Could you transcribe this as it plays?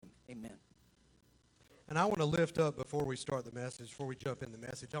Amen. And I want to lift up, before we start the message, before we jump in the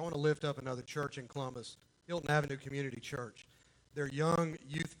message, I want to lift up another church in Columbus, Hilton Avenue Community Church. Their young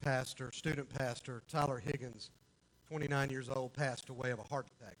youth pastor, student pastor, Tyler Higgins, 29 years old, passed away of a heart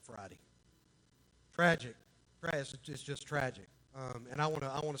attack Friday. Tragic. It's just tragic. And I want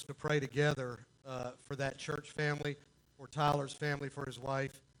us to pray together for that church family, for Tyler's family, for his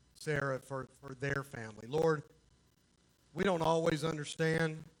wife, Sarah, for their family. Lord, we don't always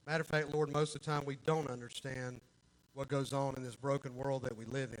understand. Matter of fact, Lord, most of the time we don't understand what goes on in this broken world that we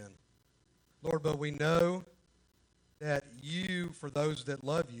live in. Lord, but we know that you, for those that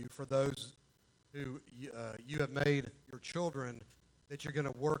love you, for those who you have made your children, that you're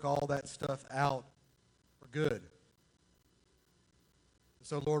going to work all that stuff out for good.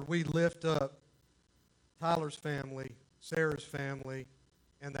 So, Lord, we lift up Tyler's family, Sarah's family,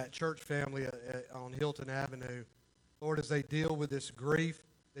 and that church family on Hilton Avenue. Lord, as they deal with this grief,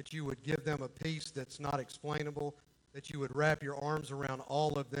 that you would give them a peace that's not explainable, that you would wrap your arms around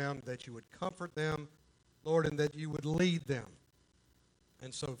all of them, that you would comfort them, Lord, and that you would lead them.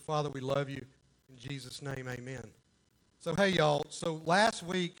 And so, Father, we love you. In Jesus' name, amen. So, hey, y'all. So last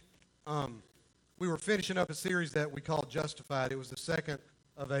week, we were finishing up a series that we called Justified. It was the second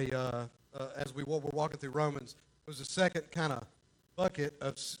of as we were walking through Romans, it was the second kind of bucket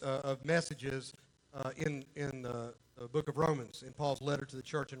of messages in the book of Romans, in Paul's letter to the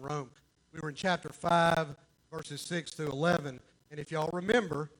church in Rome. We were in chapter 5, verses 6 through 11. And if y'all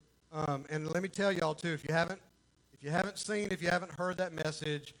remember, and let me tell y'all too, if you haven't heard that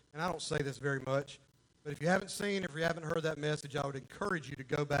message, and I don't say this very much, but if you haven't heard that message, I would encourage you to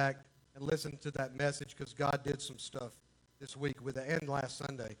go back and listen to that message, because God did some stuff this week and last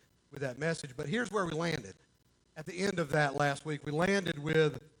Sunday with that message. But here's where we landed. At the end of that last week, we landed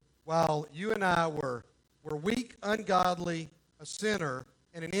with, while you and I were weak, ungodly, a sinner,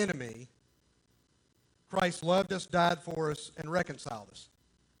 and an enemy, Christ loved us, died for us, and reconciled us.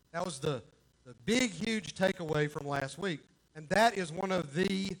 That was the big, huge takeaway from last week. And that is one of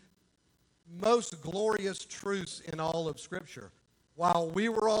the most glorious truths in all of Scripture. While we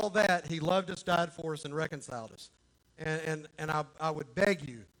were all that, he loved us, died for us, and reconciled us. And I would beg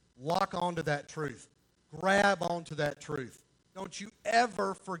you, lock onto that truth. Grab onto that truth. Don't you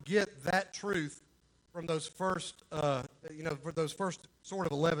ever forget that truth from those first, for those first sort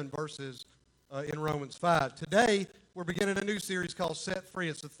of 11 verses in Romans 5. Today, we're beginning a new series called Set Free.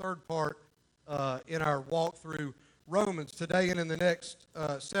 It's the third part in our walk through Romans. Today and in the next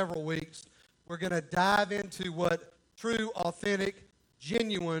several weeks, we're going to dive into what true, authentic,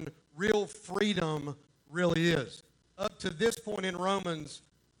 genuine, real freedom really is. Up to this point in Romans,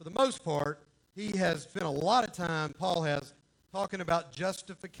 for the most part, he has spent a lot of time, Paul has, talking about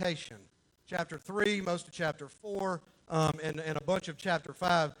justification. Chapter 3, most of chapter 4, and a bunch of chapter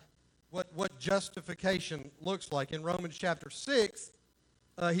 5, what justification looks like. In Romans chapter 6,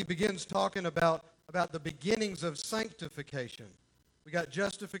 he begins talking about the beginnings of sanctification. We got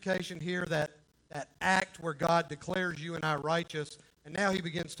justification here, that act where God declares you and I righteous, and now he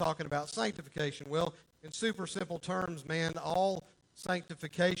begins talking about sanctification. Well, in super simple terms, man, all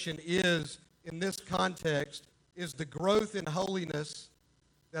sanctification is, in this context, is the growth in holiness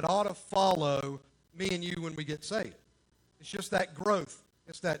that ought to follow me and you when we get saved. It's just that growth.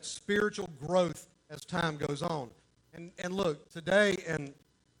 It's that spiritual growth as time goes on. And look, today, and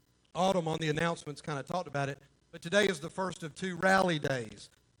Autumn on the announcements kind of talked about it, but today is the first of 2 rally days.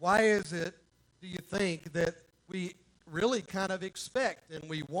 Why is it, do you think, that we really kind of expect and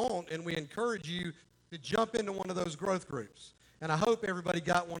we want and we encourage you to jump into one of those growth groups? And I hope everybody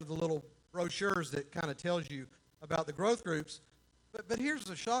got one of the little brochures that kind of tells you about the growth groups. But here's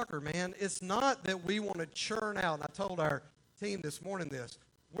the shocker, man. It's not that we want to churn out, and I told our team this morning this,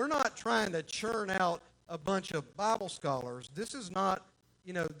 we're not trying to churn out a bunch of Bible scholars. This is not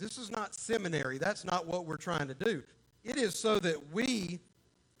seminary. That's not what we're trying to do. It is so that we,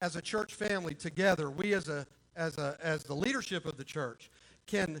 as a church family together, we as the leadership of the church,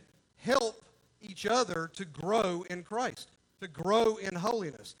 can help each other to grow in Christ, to grow in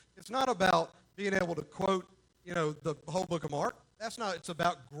holiness. It's not about being able to quote, the whole book of Mark. That's not. It's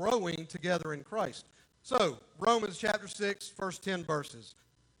about growing together in Christ. So, Romans chapter 6, first 10 verses.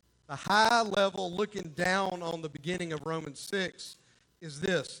 The high level looking down on the beginning of Romans 6 is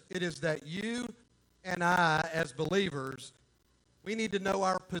this. It is that you and I, as believers, we need to know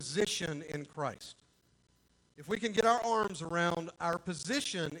our position in Christ. If we can get our arms around our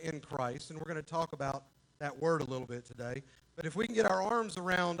position in Christ, and we're going to talk about that word a little bit today, but if we can get our arms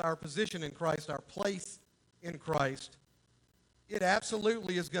around our position in Christ, our place in Christ, it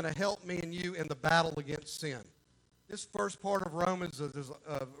absolutely is going to help me and you in the battle against sin. this first part of Romans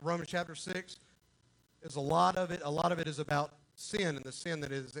chapter 6, is a lot of it is about sin and the sin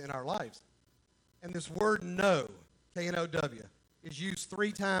that is in our lives. And this word know, K-N-O-W, is used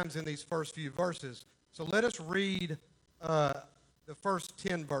 3 times in these first few verses. So let us read the first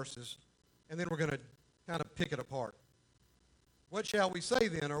 10 verses, and then we're going to kind of pick it apart. What shall we say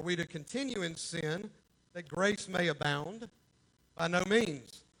then? Are we to continue in sin that grace may abound? By no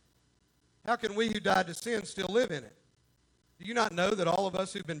means. How can we who died to sin still live in it? Do you not know that all of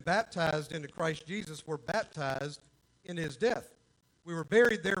us who've been baptized into Christ Jesus were baptized into his death? We were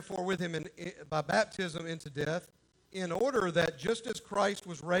buried, therefore, with him by baptism into death, in order that just as Christ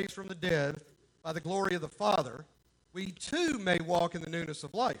was raised from the dead by the glory of the Father, we too may walk in the newness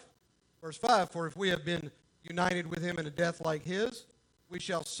of life. Verse 5, for if we have been united with him in a death like his, we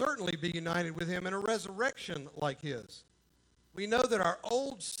shall certainly be united with him in a resurrection like his. We know that our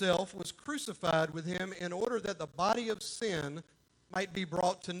old self was crucified with him in order that the body of sin might be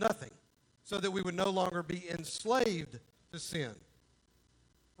brought to nothing, so that we would no longer be enslaved to sin.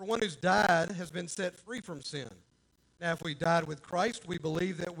 For one who's died has been set free from sin. Now, if we died with Christ, we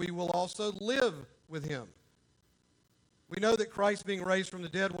believe that we will also live with him. We know that Christ, being raised from the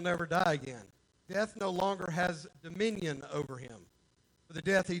dead, will never die again. Death no longer has dominion over him. For the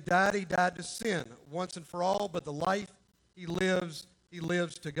death he died to sin once and for all, but the life he lives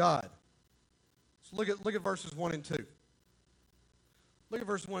to God. So look at verses 1 and 2. Look at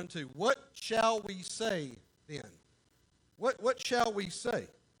verse 1 and 2. What shall we say then? What shall we say?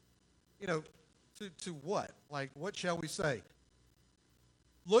 You know, to what? Like, what shall we say?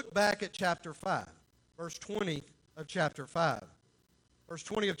 Look back at chapter 5, verse 20 of chapter 5. Verse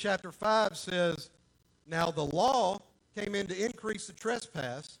 20 of chapter 5 says, now the law came in to increase the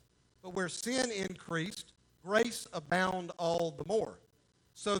trespass, but where sin increased, grace abound all the more.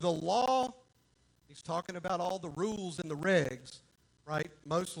 So the law, he's talking about all the rules and the regs, right?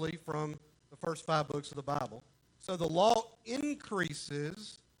 Mostly from the first 5 books of the Bible. So the law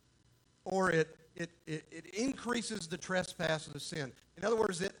increases, or it increases the trespass of the sin. In other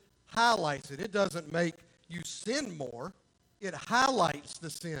words, it highlights it. It doesn't make you sin more. It highlights the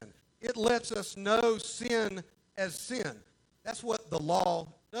sin. It lets us know sin as sin. That's what the law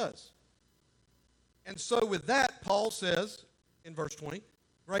does. And so with that, Paul says in verse 20,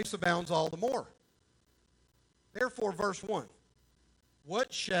 grace abounds all the more. Therefore, verse 1,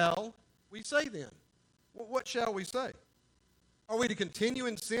 what shall we say then? What shall we say? Are we to continue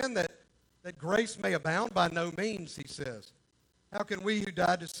in sin that grace may abound? By no means, he says. How can we who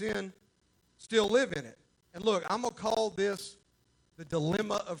died to sin still live in it? And look, I'm going to call this the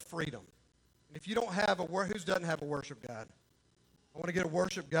dilemma of freedom. And if you don't have who doesn't have a worship guide? I want to get a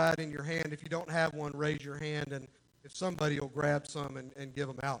worship guide in your hand. If you don't have one, raise your hand, and if somebody will grab some and give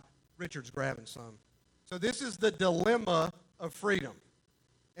them out. Richard's grabbing some. So this is the dilemma of freedom.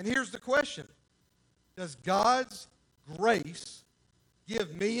 And here's the question. Does God's grace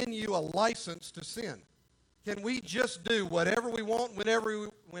give me and you a license to sin? Can we just do whatever we want,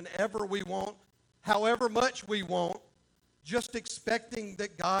 whenever we want, however much we want, just expecting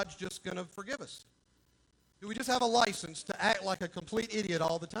that God's just going to forgive us? Do we just have a license to act like a complete idiot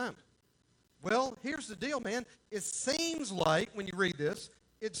all the time? Well, here's the deal, man. It seems like, when you read this,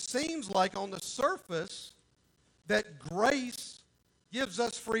 it seems like on the surface that grace gives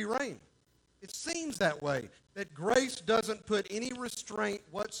us free rein. It seems that way, that grace doesn't put any restraint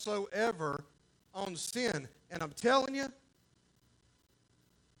whatsoever on sin. And I'm telling you,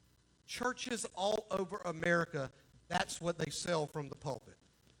 churches all over America, that's what they sell from the pulpit.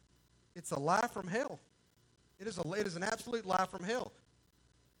 It's a lie from hell. It is an absolute lie from hell.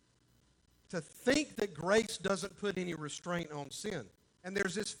 To think that grace doesn't put any restraint on sin. And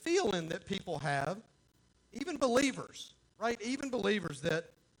there's this feeling that people have, even believers, right? Even believers,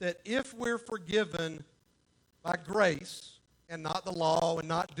 that if we're forgiven by grace and not the law and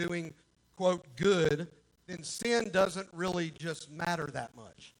not doing, quote, good, then sin doesn't really just matter that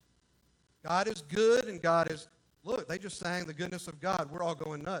much. God is good and God is, look, they just sang the goodness of God. We're all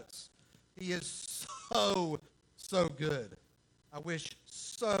going nuts. He is so good. I wish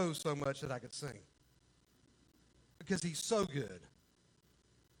so much that I could sing. Because he's so good.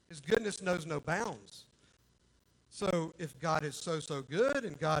 His goodness knows no bounds. So if God is so good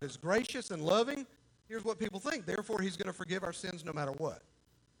and God is gracious and loving, here's what people think. Therefore, he's going to forgive our sins no matter what.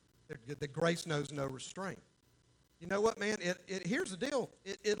 The grace knows no restraint. You know what, man? Here's the deal.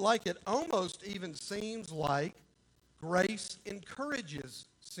 It almost even seems like grace encourages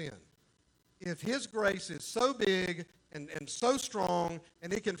sin. If his grace is so big and so strong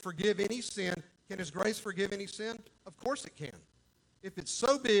and it can forgive any sin, can his grace forgive any sin? Of course it can. If it's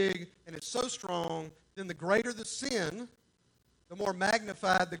so big and it's so strong then the greater the sin, the more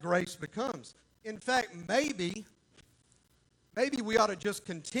magnified the grace becomes. In fact, maybe we ought to just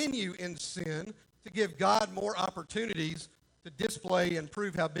continue in sin to give God more opportunities to display and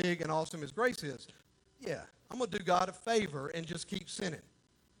prove how big and awesome his grace is. Yeah, I'm going to do God a favor and just keep sinning.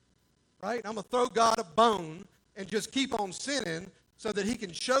 Right? I'm going to throw God a bone and just keep on sinning so that he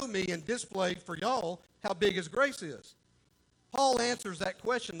can show me and display for y'all how big his grace is. Paul answers that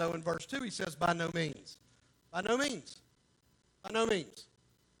question, though, in verse 2. He says, by no means. By no means. By no means.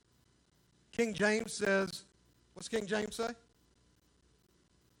 King James says, what's King James say?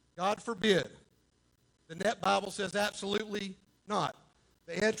 God forbid. The Net Bible says absolutely not.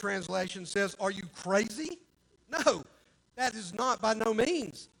 The Ed translation says, are you crazy? No, that is not by no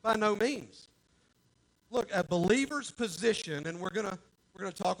means. By no means. Look, a believer's position, and we're gonna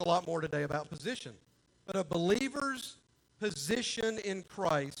talk a lot more today about position, but a believer's position in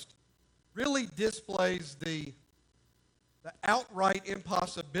Christ really displays the outright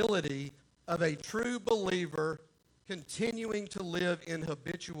impossibility of a true believer continuing to live in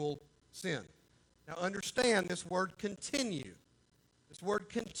habitual sin. Now understand this word continue. This word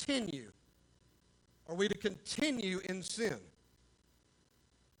continue. Are we to continue in sin?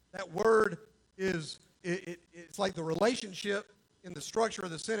 That word is, it's like the relationship in the structure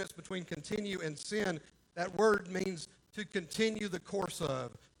of the sentence between continue and sin. That word means to continue the course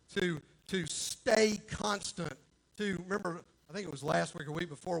of, to stay constant, to, remember, I think it was last week or week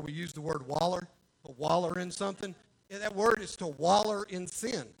before we used the word waller, to waller in something. And that word is to waller in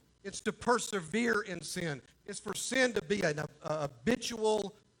sin. It's to persevere in sin. It's for sin to be an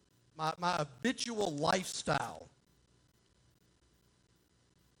habitual, my habitual lifestyle.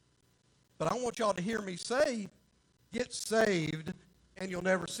 But I want y'all to hear me say, get saved and you'll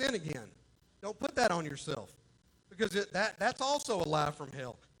never sin again. Don't put that on yourself, because that's also a lie from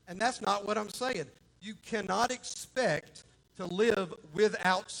hell. And that's not what I'm saying. You cannot expect to live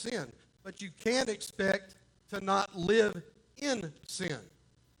without sin, but you can expect to not live in sin.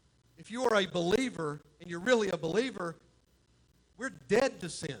 If you are a believer, and you're really a believer, we're dead to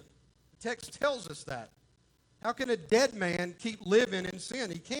sin. The text tells us that. How can a dead man keep living in sin?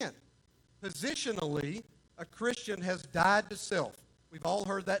 He can't. Positionally, a Christian has died to self. We've all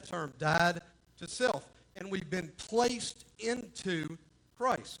heard that term, died to self. And we've been placed into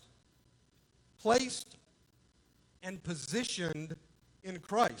Christ. Placed and positioned in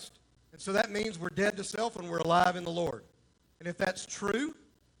Christ. And so that means we're dead to self and we're alive in the Lord. And if that's true,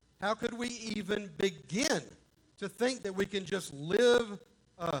 how could we even begin to think that we can just live,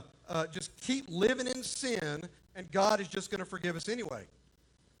 just keep living in sin and God is just going to forgive us anyway?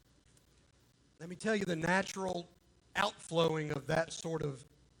 Let me tell you the natural outflowing of that sort of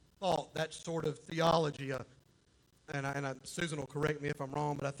thought, that sort of theology. And Susan will correct me if I'm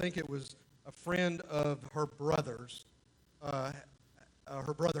wrong, but I think it was a friend of her brother's.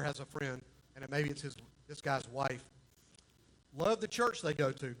 Her brother has a friend, and maybe it's this guy's wife. Love the church they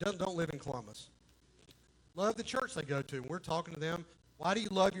go to. Don't live in Columbus. Love the church they go to. And we're talking to them. Why do you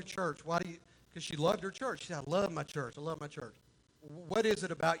love your church? Because she loved her church. She said, I love my church. I love my church. What is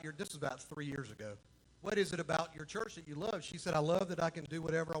it about this is about 3 years ago. What is it about your church that you love? She said, I love that I can do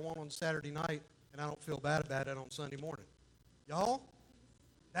whatever I want on Saturday night, and I don't feel bad about it on Sunday morning. Y'all,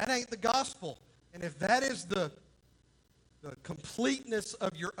 that ain't the gospel. And if that is the completeness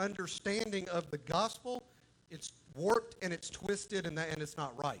of your understanding of the gospel, it's warped and it's twisted and it's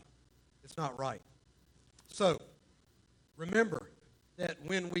not right. It's not right. So, remember that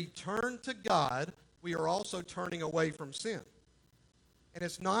when we turn to God, we are also turning away from sin. And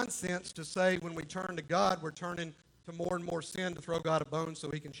it's nonsense to say when we turn to God, we're turning to more and more sin to throw God a bone so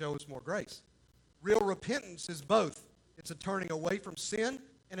he can show us more grace. Real repentance is both. It's a turning away from sin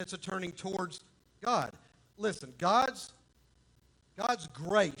and it's a turning towards God. Listen, God's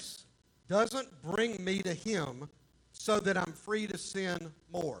grace doesn't bring me to him so that I'm free to sin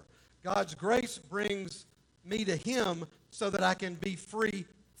more. God's grace brings me to him so that I can be free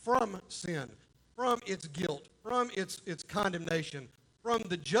from sin, from its guilt, from its condemnation, from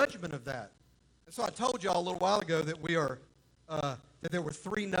the judgment of that. And so I told y'all a little while ago that that there were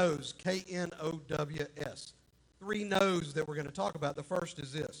 3 no's, K-N-O-W-S. 3 no's that we're going to talk about. The first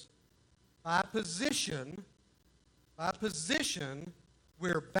is this. By position,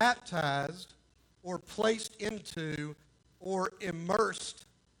 we're baptized or placed into or immersed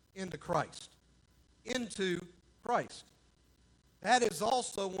into Christ. Into Christ. That is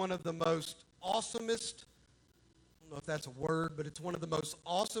also one of the most awesomest, I don't know if that's a word, but it's one of the most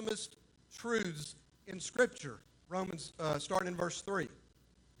awesomest truths in Scripture. Romans, starting in verse 3.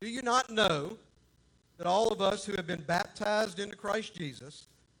 Do you not know that all of us who have been baptized into Christ Jesus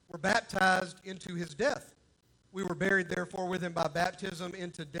were baptized into his death. We were buried, therefore, with him by baptism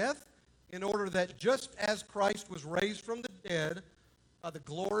into death, in order that just as Christ was raised from the dead by the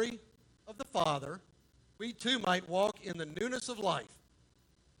glory of the Father, we too might walk in the newness of life.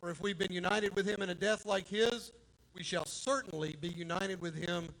 For if we've been united with him in a death like his, we shall certainly be united with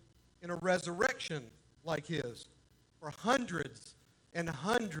him in a resurrection like his. For hundreds and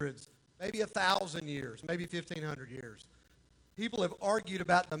hundreds, maybe 1,000 years, maybe 1,500 years, people have argued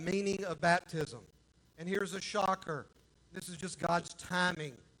about the meaning of baptism. And here's a shocker. This is just God's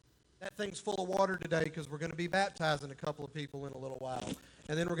timing. That thing's full of water today because we're going to be baptizing a couple of people in a little while.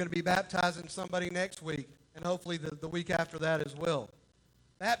 And then we're going to be baptizing somebody next week, and hopefully the week after that as well.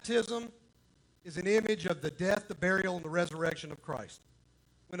 Baptism is an image of the death, the burial, and the resurrection of Christ.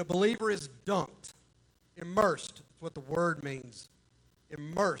 When a believer is dunked, immersed, that's what the word means,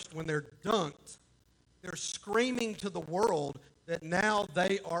 immersed, when they're dunked, they're screaming to the world that now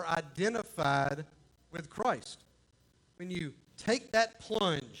they are identified with Christ. When you take that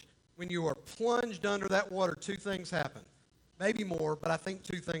plunge, when you are plunged under that water, two things happen. Maybe more, but I think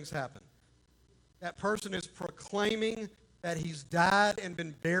two things happen. That person is proclaiming that he's died and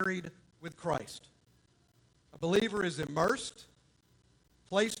been buried with Christ. A believer is immersed,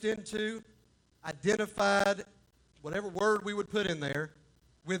 placed into, identified, whatever word we would put in there,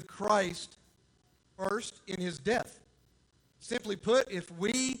 with Christ first in his death. Simply put, if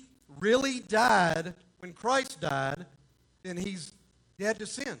we really died when Christ died, then he's dead to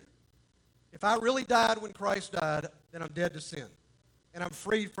sin. If I really died when Christ died, then I'm dead to sin. And I'm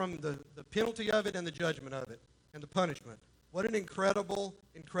freed from the penalty of it and the judgment of it and the punishment. What an incredible,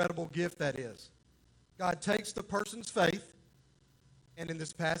 incredible gift that is. God takes the person's faith, and in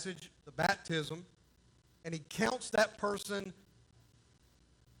this passage, the baptism, and he counts that person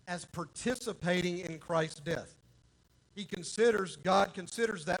as participating in Christ's death. God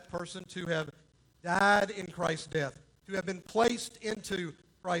considers that person to have died in Christ's death, to have been placed into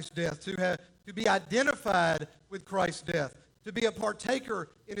Christ's death, to be identified with Christ's death, to be a partaker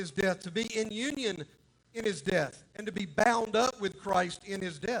in his death, to be in union in his death, and to be bound up with Christ in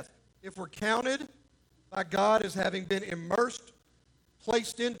his death. If we're counted by God as having been immersed,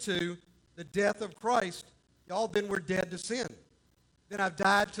 placed into the death of Christ, y'all, then we're dead to sin. Then I've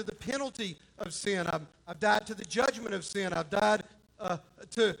died to the penalty of sin. I've died to the judgment of sin. I've died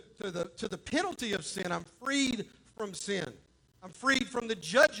to the penalty of sin. I'm freed from sin. I'm freed from the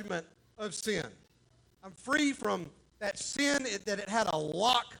judgment of sin. I'm free from that sin that it had a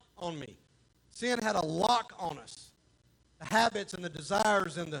lock on me. Sin had a lock on us. The habits and the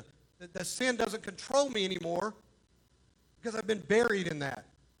desires and the sin doesn't control me anymore because I've been buried in that.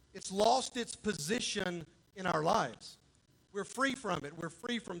 It's lost its position in our lives. We're free from it. We're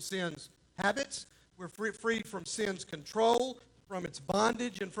free from sin's habits. We're free from sin's control, from its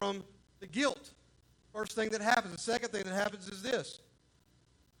bondage, and from the guilt. First thing that happens. The second thing that happens is this.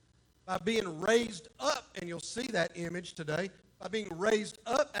 By being raised up, and you'll see that image today, by being raised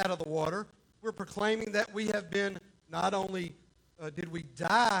up out of the water, we're proclaiming that we have been, not only did we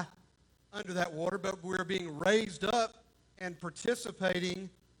die under that water, but we're being raised up and participating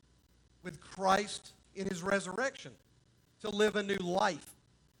with Christ in his resurrection to live a new life.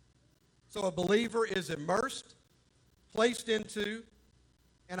 So a believer is immersed, placed into,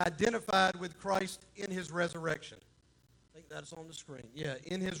 and identified with Christ in his resurrection. I think that's on the screen. Yeah,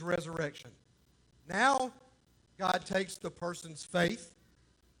 in his resurrection. Now, God takes the person's faith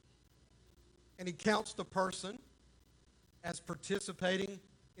and he counts the person as participating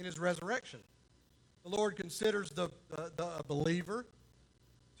in his resurrection. The Lord considers the believer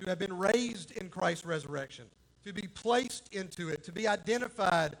to have been raised in Christ's resurrection, to be placed into it, to be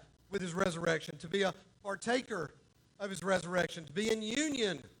identified with his resurrection, to be a partaker of his resurrection, to be in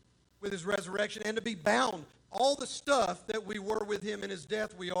union with his resurrection, and to be bound. All the stuff that we were with him in his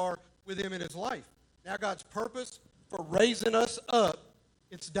death, we are with him in his life. Now God's purpose for raising us up,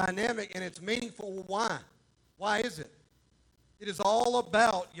 it's dynamic and it's meaningful. Why? Why is it? It is all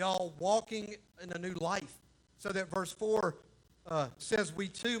about y'all walking in a new life. So that verse 4 says we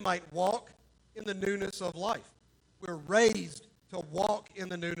too might walk in the newness of life. We're raised to walk in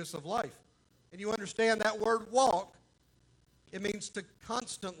the newness of life. And you understand that word walk, it means to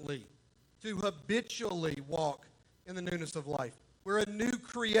constantly, to habitually walk in the newness of life. We're a new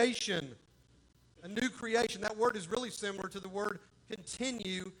creation. A new creation. That word is really similar to the word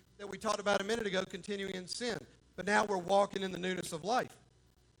continue that we talked about a minute ago, continuing in sin. But now we're walking in the newness of life.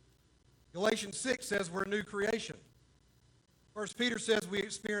 Galatians 6 says we're a new creation. 1 Peter says we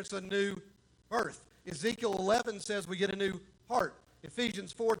experience a new birth. Ezekiel 11 says we get a new heart.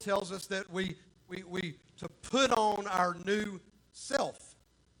 Ephesians 4 tells us that we to put on our new self.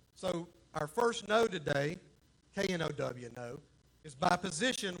 So our first know today, K-N-O-W, know, is by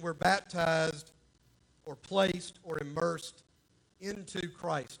position we're baptized or placed or immersed into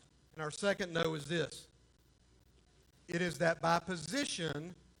Christ. And our second know is this. It is that by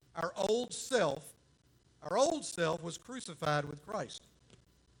position, our old self was crucified with Christ.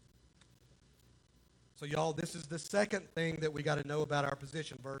 So y'all, this is the second thing that we got to know about our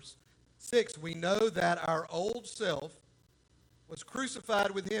position. Verse 6, we know that our old self was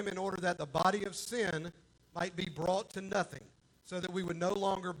crucified with him in order that the body of sin might be brought to nothing, so that we would no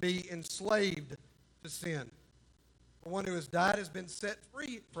longer be enslaved to sin. The one who has died has been set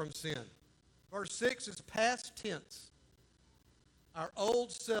free from sin. Verse 6 is past tense. Our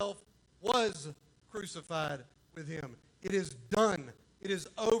old self was crucified with him. It is done. It is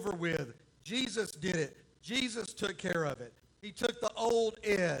over with. Jesus did it. Jesus took care of it. He took the old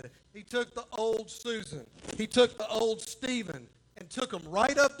Ed. He took the old Susan. He took the old Stephen and took them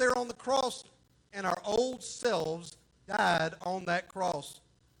right up there on the cross, and our old selves died on that cross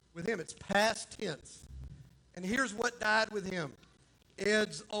with him. It's past tense. And here's what died with him.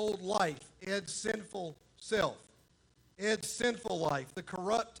 Ed's old life, Ed's sinful self, Ed's sinful life, the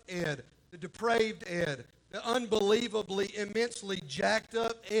corrupt Ed, the depraved Ed, the unbelievably, immensely jacked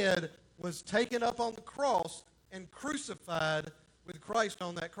up Ed was taken up on the cross and crucified with Christ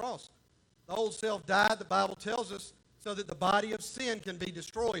on that cross. The old self died, the Bible tells us, so that the body of sin can be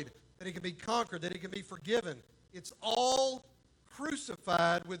destroyed, that it can be conquered, that it can be forgiven. It's all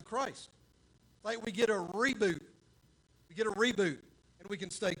crucified with Christ. It's like we get a reboot. We get a reboot, and we can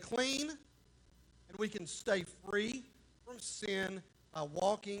stay clean, and we can stay free from sin by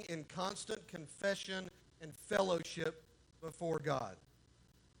walking in constant confession and fellowship before God.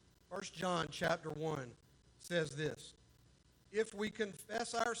 1 John chapter 1 says this, if we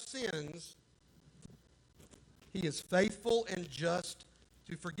confess our sins, he is faithful and just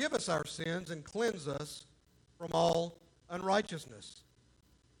to forgive us our sins and cleanse us from all unrighteousness.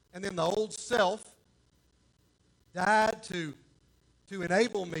 And then the old self died to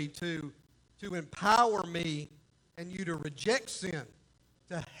enable me, to empower me and you to reject sin,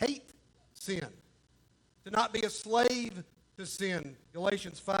 to hate sin, to not be a slave to sin.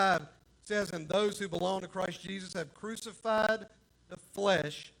 Galatians 5 says, and those who belong to Christ Jesus have crucified the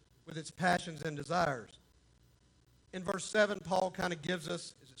flesh with its passions and desires. In verse 7, Paul kind of gives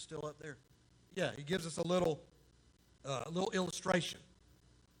us, is it still up there? Yeah, he gives us a little illustration.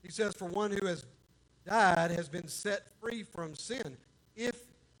 He says, for one who has died has been set free from sin. If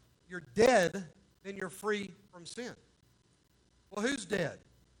you're dead, then you're free from sin. Well, who's dead?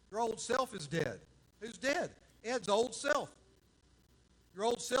 Your old self is dead. Who's dead? Ed's old self. Your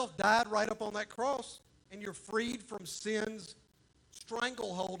old self died right up on that cross, and you're freed from sin's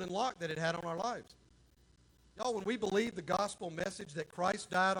stranglehold and lock that it had on our lives. Y'all, when we believe the gospel message that Christ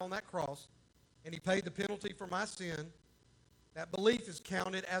died on that cross and he paid the penalty for my sin, that belief is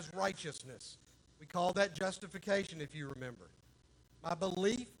counted as righteousness. We call that justification, if you remember. My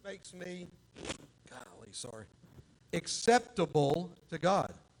belief makes me, acceptable to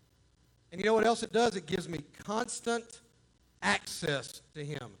God. And you know what else it does? It gives me constant access to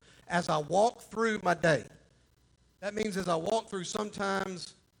him as I walk through my day. That means as I walk through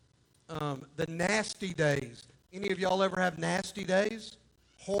sometimes the nasty days. Any of y'all ever have nasty days?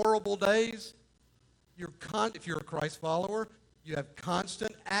 Horrible days? If you're a Christ follower, you have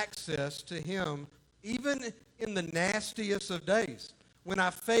constant access to him, even in the nastiest of days. When I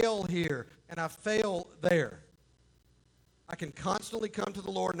fail here and I fail there, I can constantly come to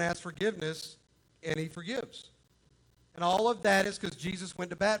the Lord and ask forgiveness, and he forgives. And all of that is because Jesus went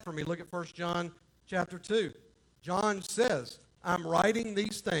to bat for me. Look at 1 John chapter 2. John says, I'm writing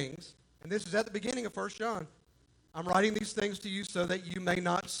these things, and this is at the beginning of 1 John. I'm writing these things to you so that you may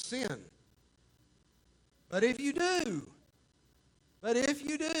not sin. But if you do,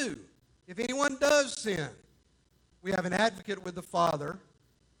 if anyone does sin, we have an advocate with the Father,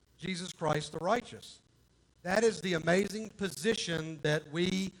 Jesus Christ the righteous. That is the amazing position that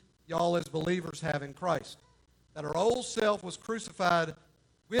we, y'all as believers, have in Christ. That our old self was crucified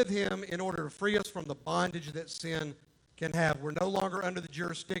with him in order to free us from the bondage that sin can have. We're no longer under the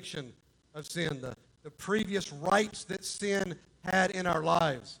jurisdiction of sin. The previous rights that sin had in our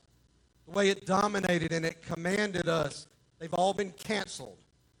lives, the way it dominated and it commanded us, they've all been canceled.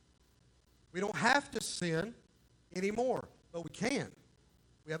 We don't have to sin anymore, but we can.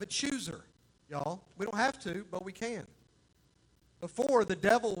 We have a chooser, y'all. We don't have to, but we can. Before, the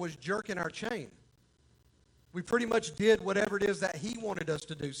devil was jerking our chain. We pretty much did whatever it is that he wanted us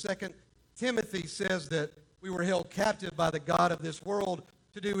to do. 2 Timothy says that we were held captive by the god of this world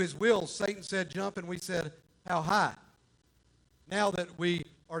to do his will. Satan said, jump, and we said, how high? Now that we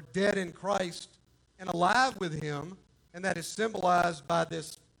are dead in Christ and alive with him, and that is symbolized by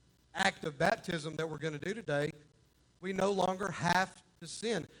this act of baptism that we're going to do today, we no longer have to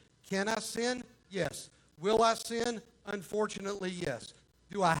sin. Can I sin? Yes. Will I sin? Unfortunately, yes.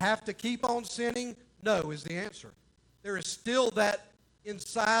 Do I have to keep on sinning? No, is the answer. There is still that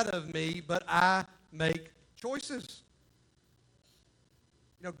inside of me, but I make choices.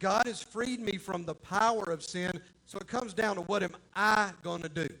 You know, God has freed me from the power of sin, so it comes down to what am I going to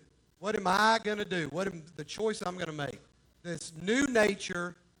do? What am I going to do? What am the choice I'm going to make? This new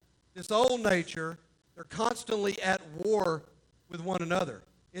nature, this old nature, they're constantly at war with one another.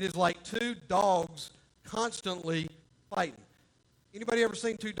 It is like two dogs constantly fighting. Anybody ever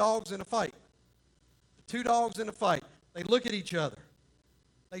seen two dogs in a fight? Two dogs in a fight. They look at each other.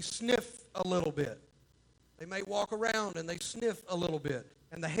 They sniff a little bit. They may walk around and they sniff a little bit.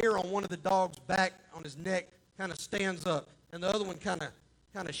 And the hair on one of the dog's back on his neck kind of stands up. And the other one kind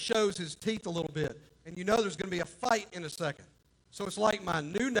of shows his teeth a little bit. And you know there's going to be a fight in a second. So it's like my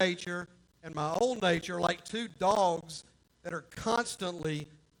new nature and my old nature, like two dogs that are constantly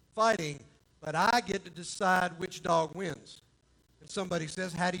fighting. But I get to decide which dog wins. And somebody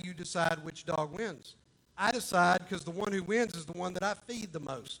says, how do you decide which dog wins? I decide because the one who wins is the one that I feed the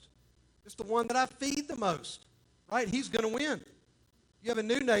most. It's the one that I feed the most, right? He's going to win. You have a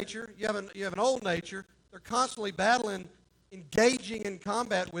new nature. You have an old nature. They're constantly battling, engaging in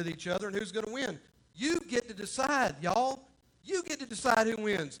combat with each other, and who's going to win? You get to decide, y'all. You get to decide who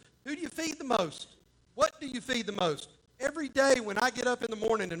wins. Who do you feed the most? What do you feed the most? Every day when I get up in the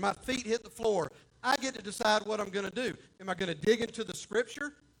morning and my feet hit the floor, I get to decide what I'm going to do. Am I going to dig into the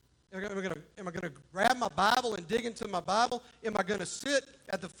Scripture? Am I going to grab my Bible and dig into my Bible? Am I going to sit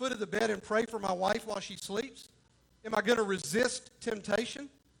at the foot of the bed and pray for my wife while she sleeps? Am I going to resist temptation?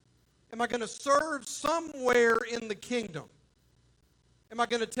 Am I going to serve somewhere in the kingdom? Am I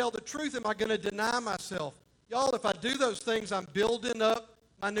going to tell the truth? Am I going to deny myself? Y'all, if I do those things, I'm building up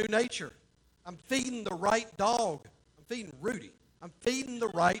my new nature. I'm feeding the right dog. I'm feeding Rudy. I'm feeding the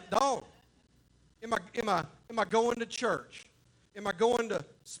right dog. Am I going to church? Am I going to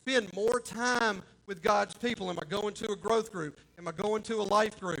spend more time with God's people? Am I going to a growth group? Am I going to a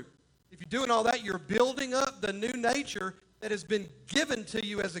life group? If you're doing all that, you're building up the new nature that has been given to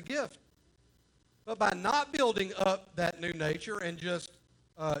you as a gift. But by not building up that new nature and just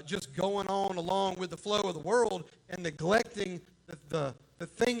going on along with the flow of the world and neglecting the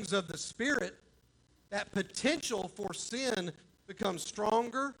things of the Spirit, that potential for sin becomes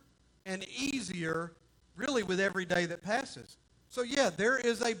stronger and easier really with every day that passes. So yeah, there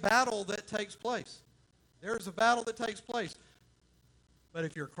is a battle that takes place. There is a battle that takes place. But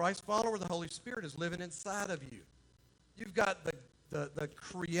if you're a Christ follower, the Holy Spirit is living inside of you. You've got the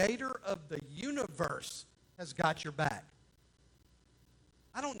creator of the universe has got your back.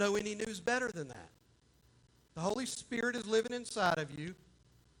 I don't know any news better than that. The Holy Spirit is living inside of you.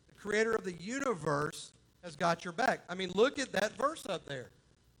 The creator of the universe has got your back. I mean, look at that verse up there.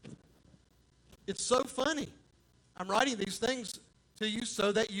 It's so funny. I'm writing these things to you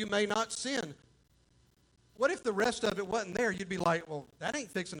so that you may not sin. What if the rest of it wasn't there? You'd be like, well, that ain't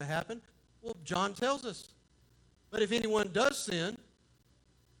fixing to happen. Well, John tells us. But if anyone does sin,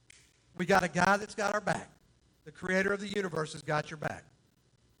 we got a guy that's got our back. The creator of the universe has got your back.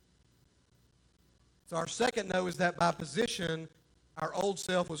 So our second no is that by position, our old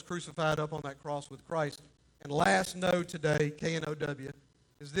self was crucified up on that cross with Christ. And last no today, K-N-O-W,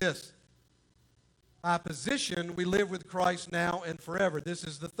 is this. By position, we live with Christ now and forever. This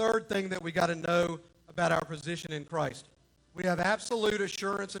is the third thing that we got to know about our position in Christ. We have absolute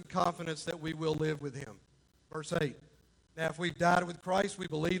assurance and confidence that we will live with him. Verse 8. Now, if we've died with Christ, we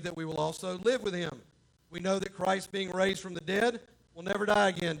believe that we will also live with him. We know that Christ, being raised from the dead, will never die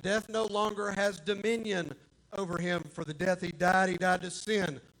again. Death no longer has dominion over him. For the death he died to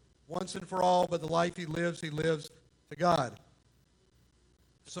sin once and for all, but the life he lives to God.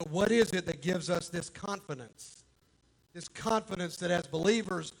 So what is it that gives us this confidence? This confidence that as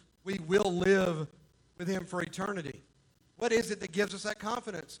believers, we will live with him for eternity. What is it that gives us that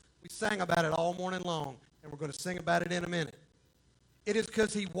confidence? We sang about it all morning long, and we're going to sing about it in a minute. It is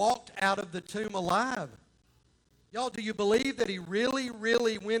because he walked out of the tomb alive. Y'all, do you believe that he really,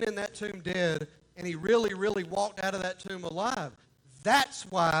 really went in that tomb dead, and he really, really walked out of that tomb alive? That's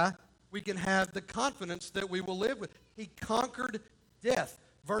why we can have the confidence that we will live with. He conquered death.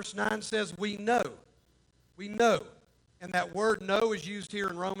 Verse 9 says, we know. We know. And that word know is used here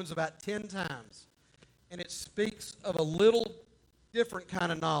in Romans about 10 times. And it speaks of a little different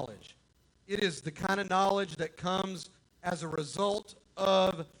kind of knowledge. It is the kind of knowledge that comes as a result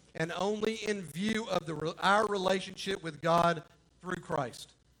of and only in view of our relationship with God through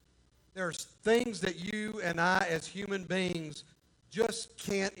Christ. There's things that you and I as human beings just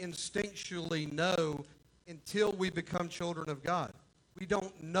can't instinctually know until we become children of God. We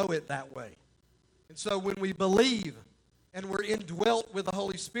don't know it that way. And so when we believe and we're indwelt with the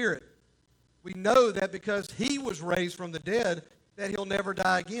Holy Spirit, we know that because he was raised from the dead, that he'll never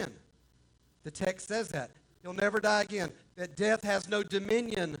die again. The text says that. He'll never die again. That death has no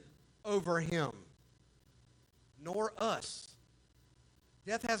dominion over him, nor us.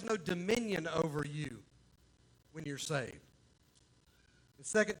 Death has no dominion over you when you're saved.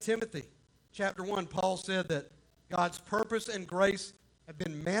 In 2 Timothy chapter 1, Paul said that God's purpose and grace have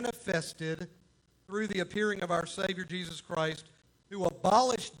been manifested through the appearing of our Savior Jesus Christ, who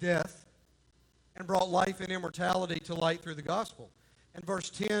abolished death and brought life and immortality to light through the gospel. And verse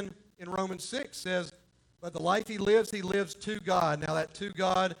 10 in Romans 6 says, but the life he lives to God. Now that to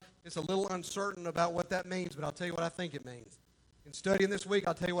God is a little uncertain about what that means, but I'll tell you what I think it means. In studying this week,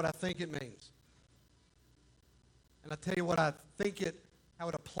 I'll tell you what I think it means. And I'll tell you what I think how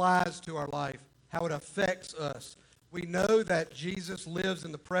it applies to our life, how it affects us. We know that Jesus lives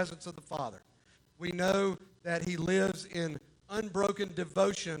in the presence of the Father. We know that he lives in unbroken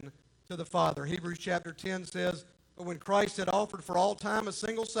devotion to the Father. Hebrews chapter 10 says, but when Christ had offered for all time a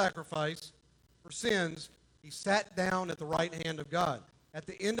single sacrifice for sins, he sat down at the right hand of God. At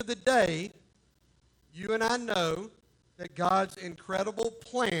the end of the day, you and I know that God's incredible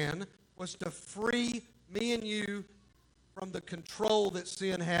plan was to free me and you from the control that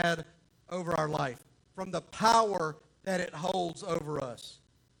sin had over our life, from the power that it holds over us.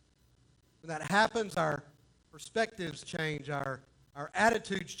 When that happens, our perspectives change, our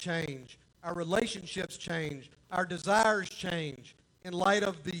attitudes change, our relationships change, our desires change in light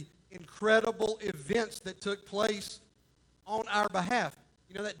of the incredible events that took place on our behalf.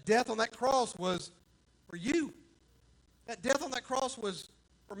 You know, that death on that cross was for you. That death on that cross was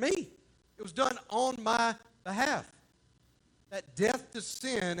for me. It was done on my behalf. That death to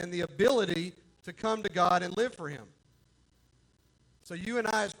sin and the ability to come to God and live for him. So you and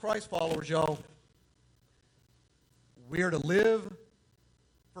I as Christ followers, y'all, we are to live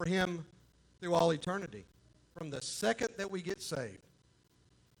for him through all eternity. From the second that we get saved.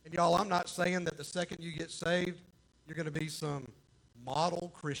 And y'all, I'm not saying that the second you get saved, you're going to be some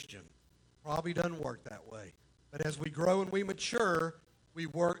model Christian. Probably doesn't work that way. But as we grow and we mature, we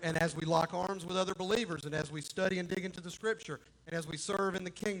work, and as we lock arms with other believers, and as we study and dig into the Scripture, and as we serve in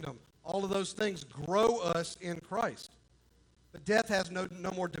the kingdom, all of those things grow us in Christ. But death has no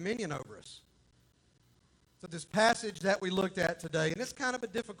more dominion over us. So this passage that we looked at today, and it's kind of a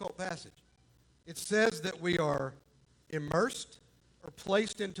difficult passage. It says that we are immersed or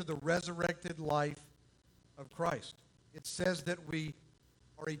placed into the resurrected life of Christ. It says that we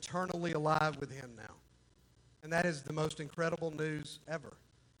are eternally alive with him now. And that is the most incredible news ever.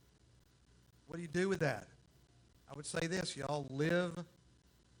 What do you do with that? I would say this, y'all. Live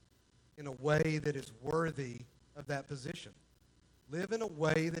in a way that is worthy of that position. Live in a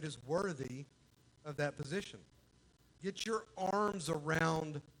way that is worthy of that position. Get your arms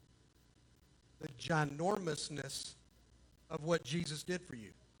around the ginormousness of what Jesus did for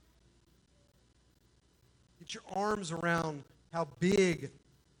you. Get your arms around how big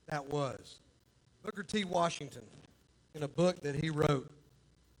that was. Booker T. Washington, in a book that he wrote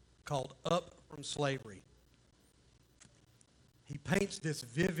called Up from Slavery, he paints this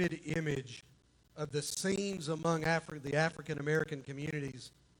vivid image of the scenes among the African American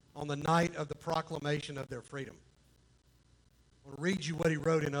communities on the night of the proclamation of their freedom. I want to read you what he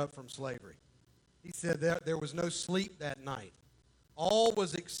wrote in Up from Slavery. He said there was no sleep that night. All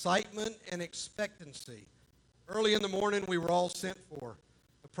was excitement and expectancy. Early in the morning, we were all sent for.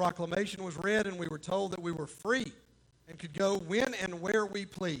 The proclamation was read, and we were told that we were free and could go when and where we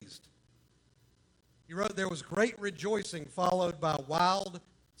pleased. He wrote, there was great rejoicing followed by wild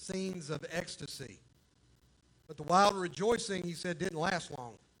scenes of ecstasy. But the wild rejoicing, he said, didn't last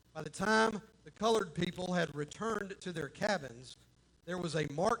long. By the time the colored people had returned to their cabins, there was a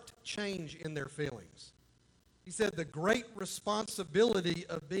marked change in their feelings. He said the great responsibility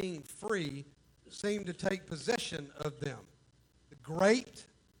of being free seemed to take possession of them. The great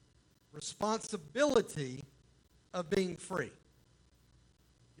responsibility of being free.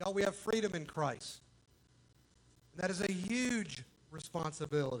 Y'all, we have freedom in Christ. And that is a huge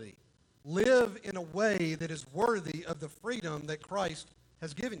responsibility. Live in a way that is worthy of the freedom that Christ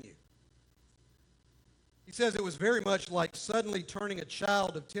has given you. He says it was very much like suddenly turning a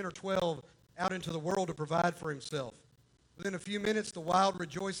child of 10 or 12 out into the world to provide for himself. Within a few minutes, the wild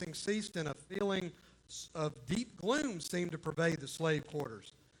rejoicing ceased, and a feeling of deep gloom seemed to pervade the slave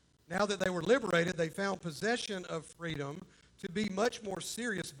quarters. Now that they were liberated, they found possession of freedom to be much more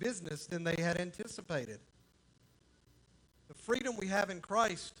serious business than they had anticipated. The freedom we have in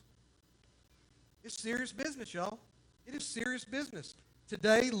Christ is serious business, y'all. It is serious business.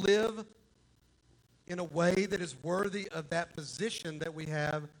 Today, live in a way that is worthy of that position that we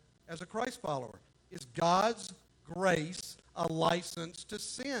have as a Christ follower. Is God's grace a license to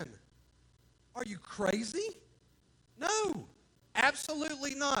sin? Are you crazy? No,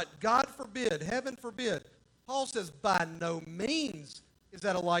 absolutely not. God forbid, heaven forbid. Paul says, by no means is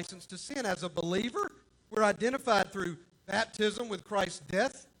that a license to sin. As a believer, we're identified through baptism with Christ's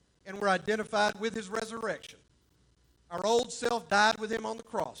death, and we're identified with his resurrection. Our old self died with him on the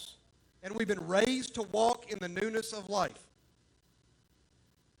cross, and we've been raised to walk in the newness of life.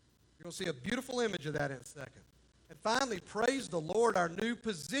 You're going to see a beautiful image of that in a second. And finally, praise the Lord, our new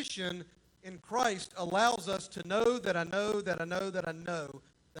position in Christ allows us to know that I know that I know that I know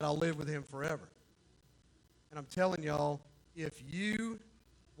that I'll live with him forever. And I'm telling y'all, if you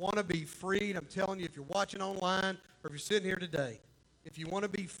want to be freed, I'm telling you, if you're watching online or if you're sitting here today, if you want to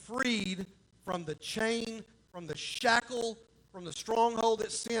be freed from the chain, from the shackle, from the stronghold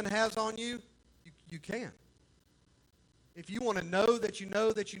that sin has on you, you can. If you want to know that you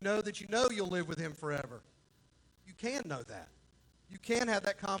know that you know that you know you'll live with him forever, you can know that. You can have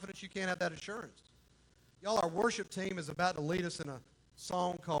that confidence. You can have that assurance. Y'all, our worship team is about to lead us in a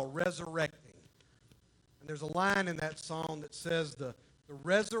song called Resurrecting. And there's a line in that song that says, the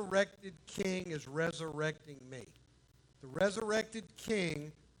resurrected King is resurrecting me. The resurrected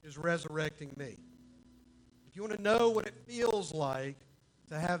King is resurrecting me. If you want to know what it feels like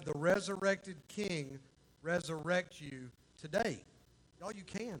to have the resurrected King resurrect you today, y'all, you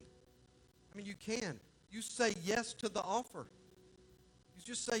can. I mean, you can. You say yes to the offer. You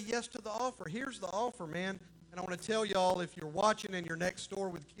just say yes to the offer. Here's the offer, man. And I want to tell y'all, if you're watching and you're next door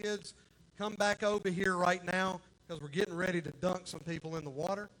with kids, come back over here right now because we're getting ready to dunk some people in the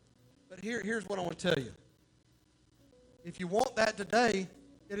water. But here's what I want to tell you. If you want that today,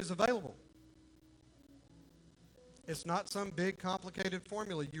 it is available. It's not some big complicated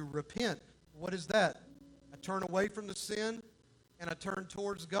formula. You repent. What is that? I turn away from the sin and I turn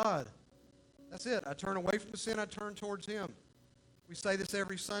towards God. That's it. I turn away from the sin, I turn towards him. We say this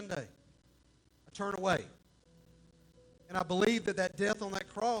every Sunday. I turn away. And I believe that death on that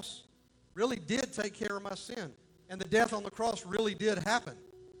cross really did take care of my sin. And the death on the cross really did happen.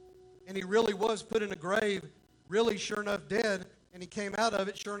 And he really was put in a grave, really sure enough dead, and he came out of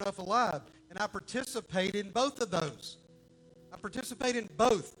it sure enough alive. And I participate in both of those. I participate in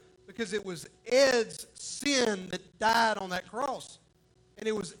both because it was Ed's sin that died on that cross. And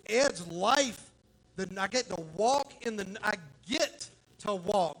it was Ed's life that I get to walk in the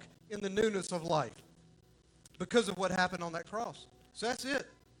newness of life because of what happened on that cross. So that's it.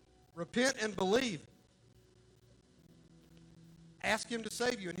 Repent and believe. Ask him to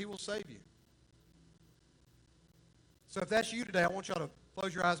save you, and he will save you. So if that's you today, I want y'all to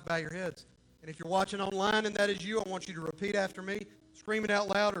close your eyes, bow your heads. And if you're watching online and that is you, I want you to repeat after me. Scream it out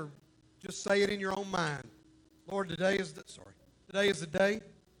loud or just say it in your own mind. Lord, today is the day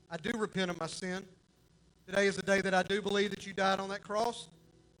I do repent of my sin. Today is the day that I do believe that you died on that cross,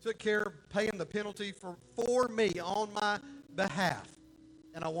 took care of paying the penalty for me on my behalf.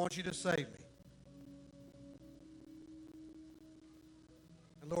 And I want you to save me.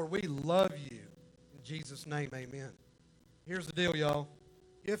 And Lord, we love you. In Jesus' name, amen. Here's the deal, y'all.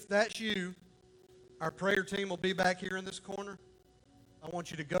 If that's you, our prayer team will be back here in this corner. I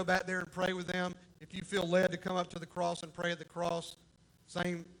want you to go back there and pray with them. If you feel led to come up to the cross and pray at the cross,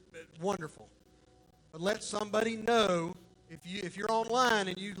 same, wonderful. But let somebody know, if you're online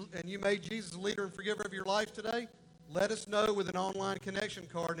and you made Jesus leader and forgiver of your life today, let us know with an online connection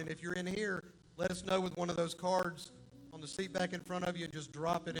card. And if you're in here, let us know with one of those cards on the seat back in front of you and just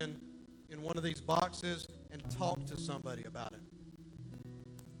drop it in one of these boxes and talk to somebody about it.